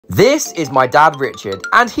This is my dad, Richard,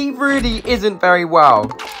 and he really isn't very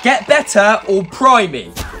well. Get better or pry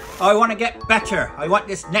me? I want to get better. I want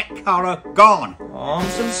this neck collar gone. Oh, I'm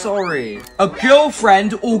so sorry. A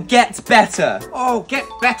girlfriend or get better? Oh, get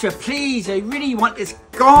better, please. I really want this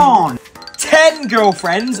gone. 10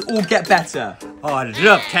 girlfriends or get better? Oh, I'd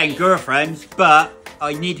love 10 girlfriends, but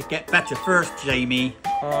I need to get better first, Jamie.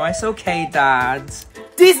 Oh, it's okay, Dad.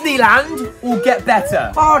 Disneyland or get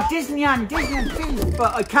better? Oh, Disneyland, please.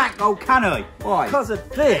 But I can't go, can I? Why? Because of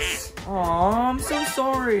this. Oh, I'm so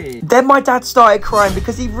sorry. Then my dad started crying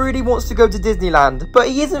because he really wants to go to Disneyland, but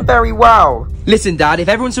he isn't very well. Listen, Dad, if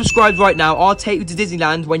everyone subscribes right now, I'll take you to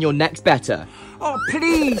Disneyland when you're next better. Oh,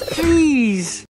 please.